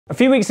A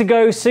few weeks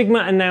ago, Sigma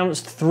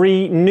announced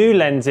 3 new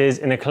lenses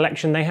in a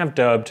collection they have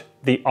dubbed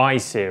the I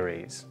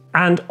series.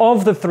 And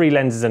of the 3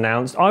 lenses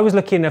announced, I was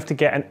lucky enough to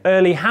get an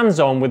early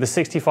hands-on with the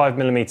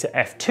 65mm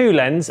f2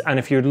 lens, and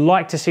if you'd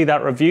like to see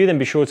that review, then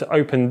be sure to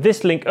open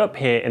this link up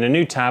here in a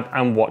new tab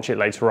and watch it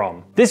later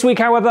on. This week,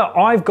 however,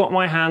 I've got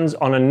my hands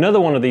on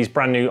another one of these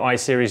brand new I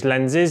series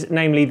lenses,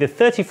 namely the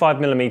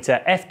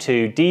 35mm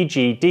f2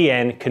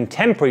 DG-DN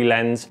contemporary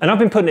lens, and I've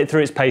been putting it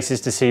through its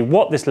paces to see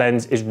what this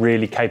lens is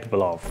really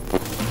capable of.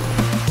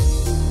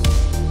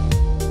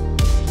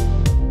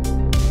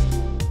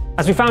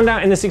 As we found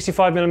out in the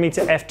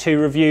 65mm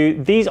f2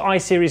 review, these I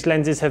series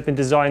lenses have been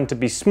designed to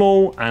be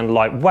small and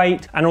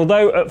lightweight, and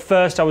although at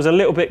first I was a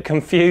little bit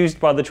confused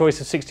by the choice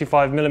of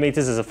 65mm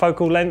as a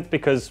focal length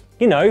because,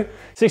 you know,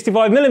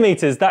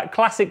 65mm, that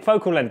classic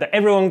focal length that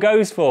everyone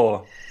goes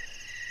for.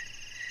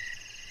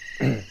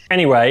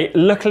 Anyway,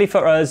 luckily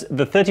for us,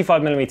 the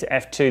 35mm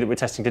f2 that we're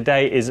testing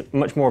today is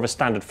much more of a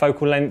standard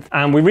focal length,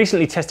 and we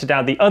recently tested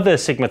out the other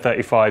Sigma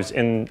 35s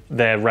in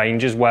their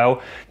range as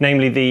well,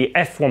 namely the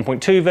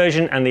f1.2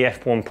 version and the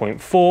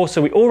f1.4,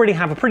 so we already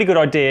have a pretty good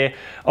idea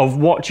of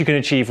what you can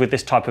achieve with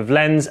this type of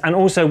lens, and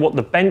also what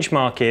the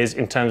benchmark is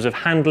in terms of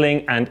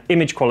handling and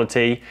image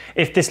quality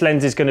if this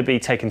lens is going to be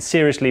taken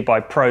seriously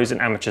by pros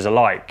and amateurs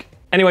alike.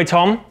 Anyway,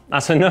 Tom,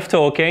 that's enough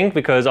talking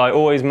because I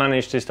always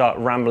manage to start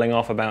rambling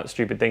off about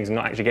stupid things and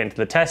not actually get into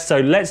the test.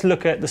 So let's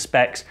look at the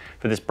specs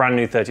for this brand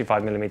new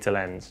 35mm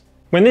lens.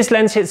 When this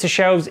lens hits the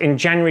shelves in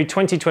January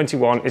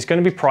 2021, it's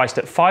going to be priced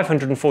at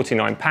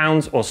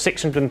 £549 or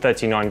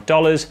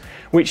 $639,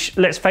 which,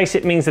 let's face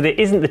it, means that it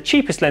isn't the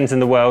cheapest lens in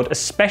the world,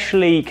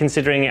 especially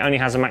considering it only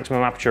has a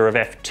maximum aperture of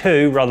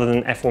f2 rather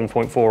than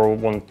f1.4 or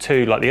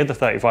 1.2 like the other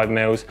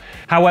 35mm.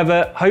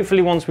 However,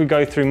 hopefully once we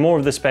go through more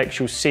of the specs,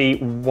 you'll see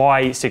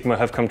why Sigma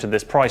have come to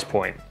this price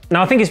point.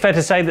 Now, I think it's fair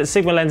to say that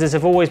Sigma lenses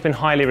have always been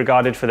highly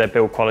regarded for their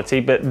build quality,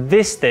 but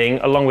this thing,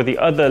 along with the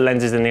other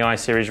lenses in the I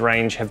series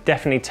range, have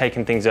definitely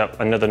taken things up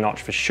another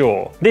notch for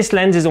sure. This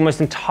lens is almost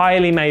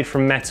entirely made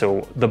from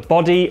metal. The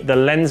body, the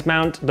lens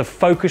mount, the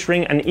focus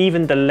ring, and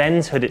even the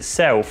lens hood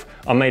itself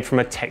are made from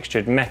a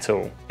textured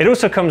metal. It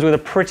also comes with a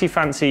pretty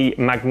fancy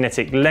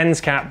magnetic lens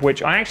cap,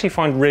 which I actually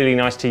find really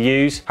nice to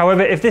use.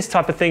 However, if this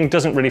type of thing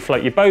doesn't really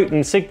float your boat,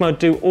 then Sigma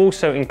do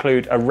also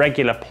include a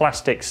regular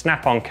plastic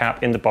snap-on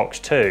cap in the box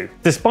too.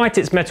 Despite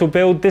its metal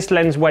build, this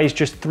lens weighs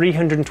just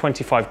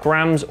 325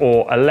 grams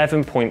or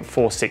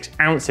 11.46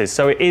 ounces,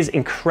 so it is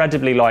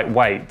incredibly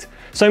lightweight.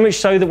 So much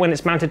so that when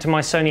it's mounted to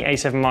my Sony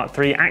a7 Mark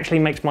III, it actually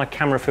makes my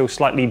camera feel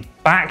slightly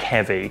back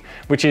heavy,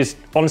 which is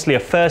honestly a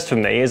first for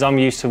me as I'm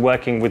used to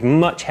working with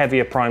much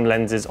heavier prime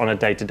lenses on a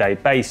day-to-day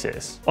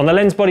basis. On the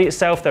lens body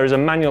itself, there is a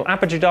manual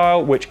aperture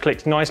dial which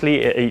clicks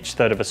nicely at each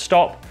third of a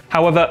stop.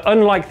 However,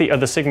 unlike the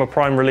other Sigma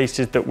Prime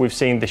releases that we've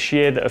seen this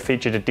year that have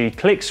featured a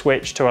D-click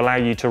switch to allow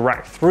you to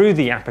rack through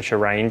the aperture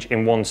range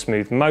in one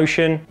smooth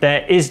motion,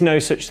 there is no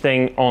such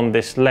thing on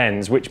this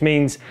lens, which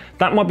means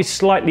that might be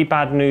slightly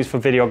bad news for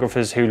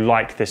videographers who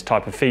like this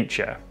type of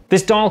feature.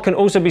 This dial can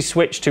also be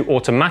switched to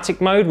automatic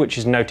mode, which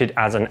is noted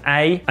as an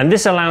A, and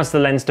this allows the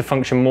lens to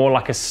function more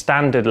like a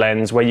standard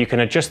lens where you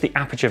can adjust the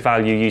aperture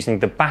value using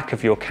the back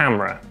of your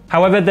camera.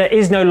 However, there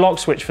is no lock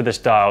switch for this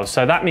dial,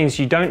 so that means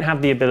you don't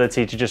have the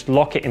ability to just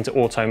lock it into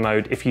auto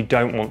mode if you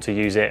don't want to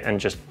use it and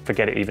just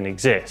forget it even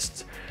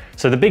exists.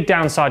 So the big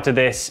downside to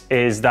this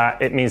is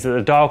that it means that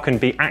the dial can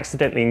be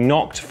accidentally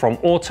knocked from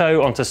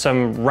auto onto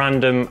some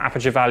random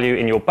aperture value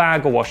in your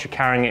bag or whilst you're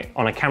carrying it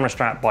on a camera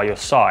strap by your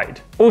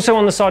side. Also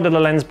on the side of the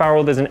lens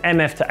barrel, there's an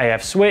MF to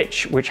AF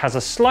switch, which has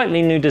a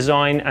slightly new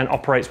design and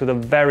operates with a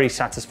very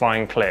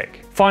satisfying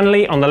click.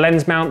 Finally, on the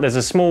lens mount, there's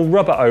a small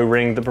rubber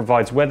O-ring that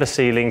provides weather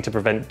sealing to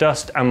prevent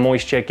dust and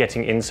moisture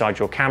getting inside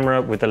your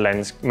camera with the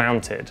lens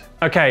mounted.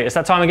 Okay, it's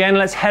that time again.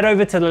 Let's head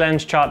over to the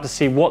lens chart to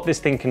see what this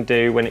thing can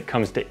do when it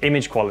comes to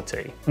image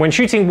quality. When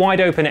shooting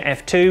wide open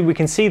at f2, we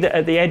can see that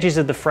at the edges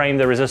of the frame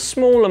there is a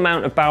small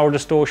amount of barrel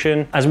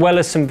distortion, as well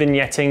as some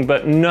vignetting,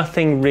 but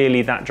nothing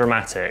really that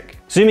dramatic.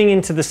 Zooming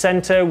into the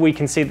center, we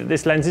can see that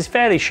this lens is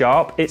fairly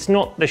sharp. It's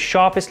not the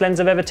sharpest lens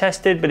I've ever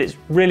tested, but it's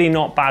really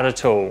not bad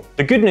at all.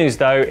 The good news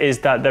though is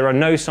that there are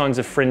no signs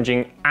of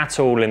fringing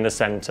at all in the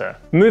center.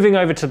 Moving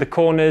over to the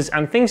corners,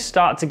 and things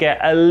start to get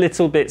a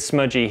little bit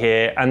smudgy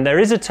here, and there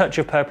is a touch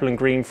of purple and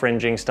green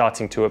fringing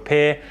starting to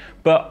appear,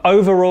 but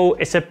overall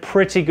it's a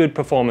pretty good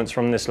performance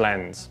from this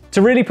lens.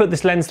 To really put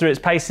this lens through its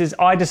paces,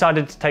 I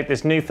decided to take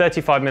this new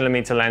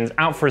 35mm lens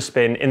out for a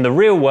spin in the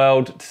real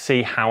world to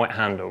see how it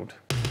handled.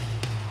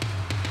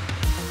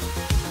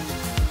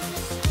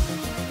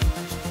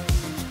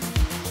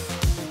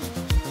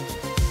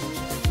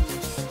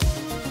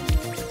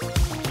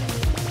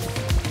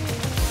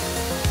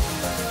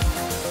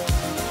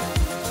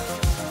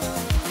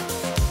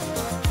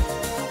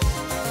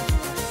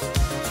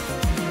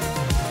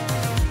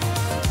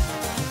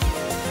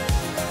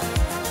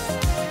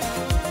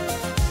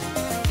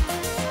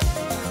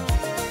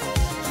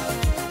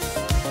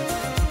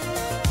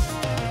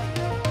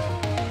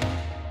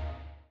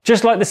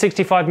 Just like the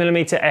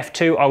 65mm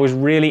f2, I was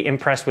really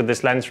impressed with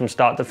this lens from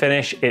start to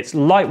finish. Its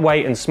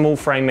lightweight and small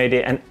frame made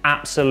it an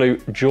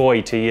absolute joy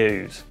to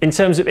use. In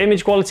terms of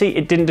image quality,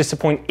 it didn't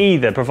disappoint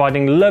either,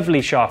 providing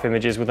lovely sharp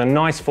images with a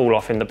nice fall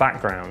off in the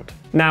background.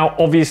 Now,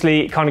 obviously,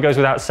 it kind of goes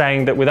without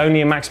saying that with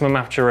only a maximum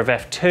aperture of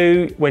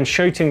f2, when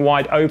shooting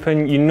wide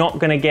open, you're not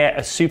going to get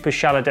a super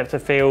shallow depth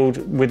of field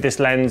with this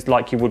lens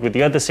like you would with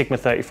the other Sigma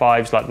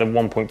 35s, like the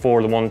 1.4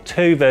 or the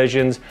 1.2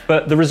 versions,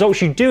 but the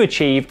results you do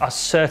achieve are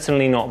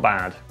certainly not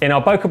bad. In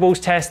our bokeh balls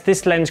test,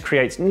 this lens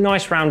creates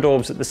nice round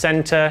orbs at the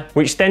center,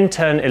 which then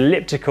turn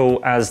elliptical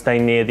as they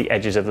near the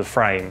edges of the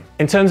frame.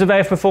 In terms of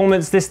AF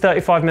performance, this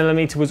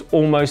 35mm was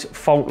almost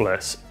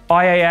faultless.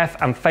 IAF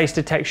and face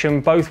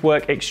detection both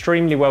work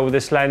extremely well with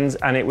this lens,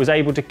 and it was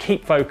able to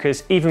keep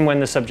focus even when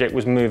the subject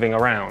was moving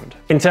around.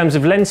 In terms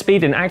of lens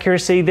speed and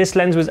accuracy, this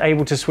lens was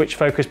able to switch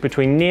focus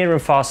between near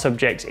and far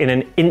subjects in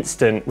an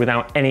instant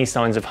without any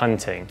signs of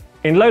hunting.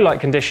 In low light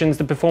conditions,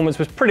 the performance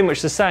was pretty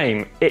much the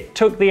same. It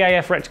took the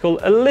AF reticle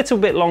a little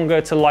bit longer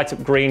to light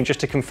up green just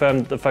to confirm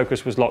that the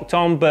focus was locked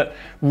on, but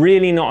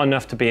really not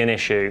enough to be an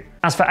issue.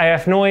 As for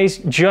AF noise,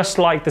 just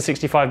like the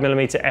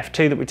 65mm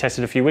f2 that we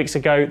tested a few weeks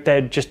ago, there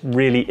just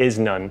really is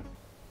none.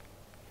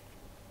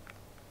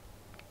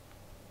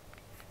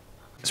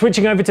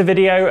 Switching over to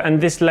video, and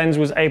this lens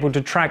was able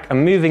to track a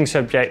moving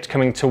subject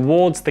coming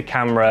towards the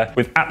camera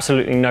with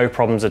absolutely no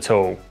problems at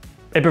all.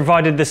 It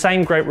provided the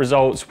same great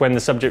results when the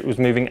subject was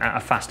moving at a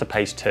faster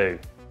pace too.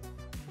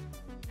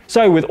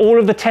 So with all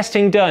of the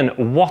testing done,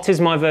 what is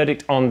my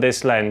verdict on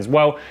this lens?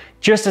 Well,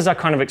 just as I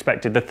kind of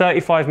expected, the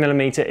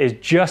 35mm is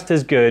just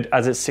as good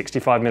as its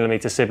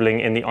 65mm sibling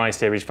in the I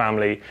series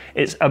family.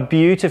 It's a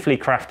beautifully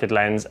crafted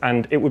lens,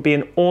 and it would be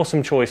an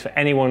awesome choice for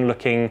anyone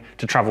looking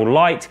to travel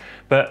light,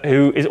 but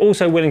who is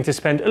also willing to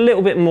spend a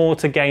little bit more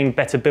to gain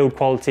better build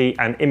quality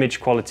and image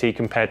quality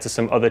compared to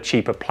some other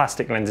cheaper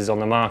plastic lenses on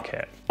the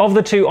market. Of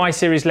the two I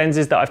series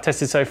lenses that I've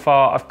tested so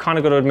far, I've kind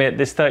of got to admit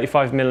this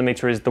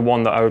 35mm is the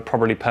one that I would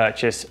probably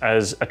purchase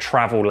as a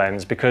travel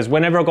lens, because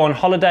whenever I go on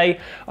holiday,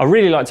 I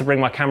really like to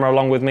bring my camera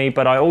along with me,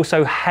 but I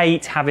also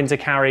hate having to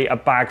carry a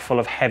bag full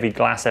of heavy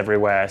glass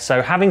everywhere. So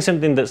having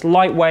something that's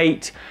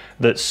lightweight,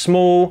 that's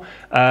small,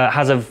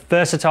 has a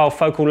versatile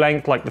focal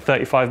length like the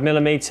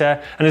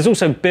 35mm, and is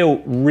also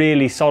built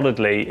really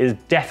solidly is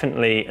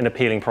definitely an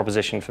appealing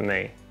proposition for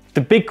me. The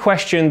big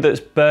question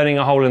that's burning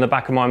a hole in the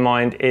back of my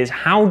mind is,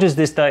 how does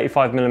this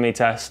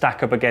 35mm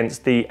stack up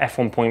against the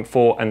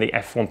f1.4 and the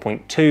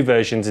f1.2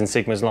 versions in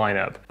Sigma's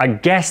lineup? I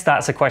guess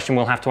that's a question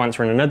we'll have to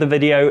answer in another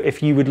video.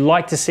 If you would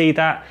like to see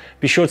that,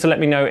 be sure to let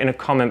me know in a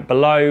comment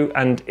below,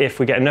 and if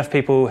we get enough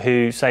people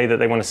who say that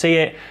they want to see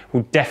it,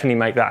 we'll definitely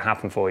make that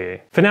happen for you.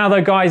 For now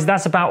though guys,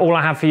 that's about all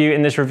I have for you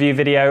in this review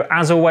video.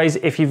 As always,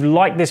 if you've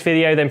liked this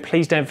video, then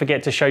please don't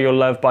forget to show your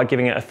love by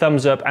giving it a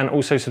thumbs up and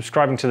also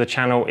subscribing to the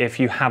channel if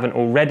you haven't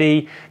already,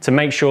 to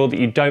make sure that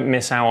you don't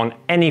miss out on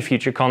any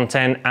future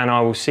content, and I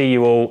will see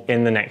you all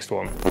in the next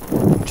one.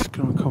 I'm just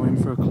going to come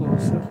in for a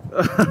close-up.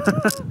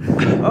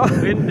 Oh,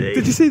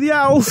 did you see the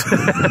owls?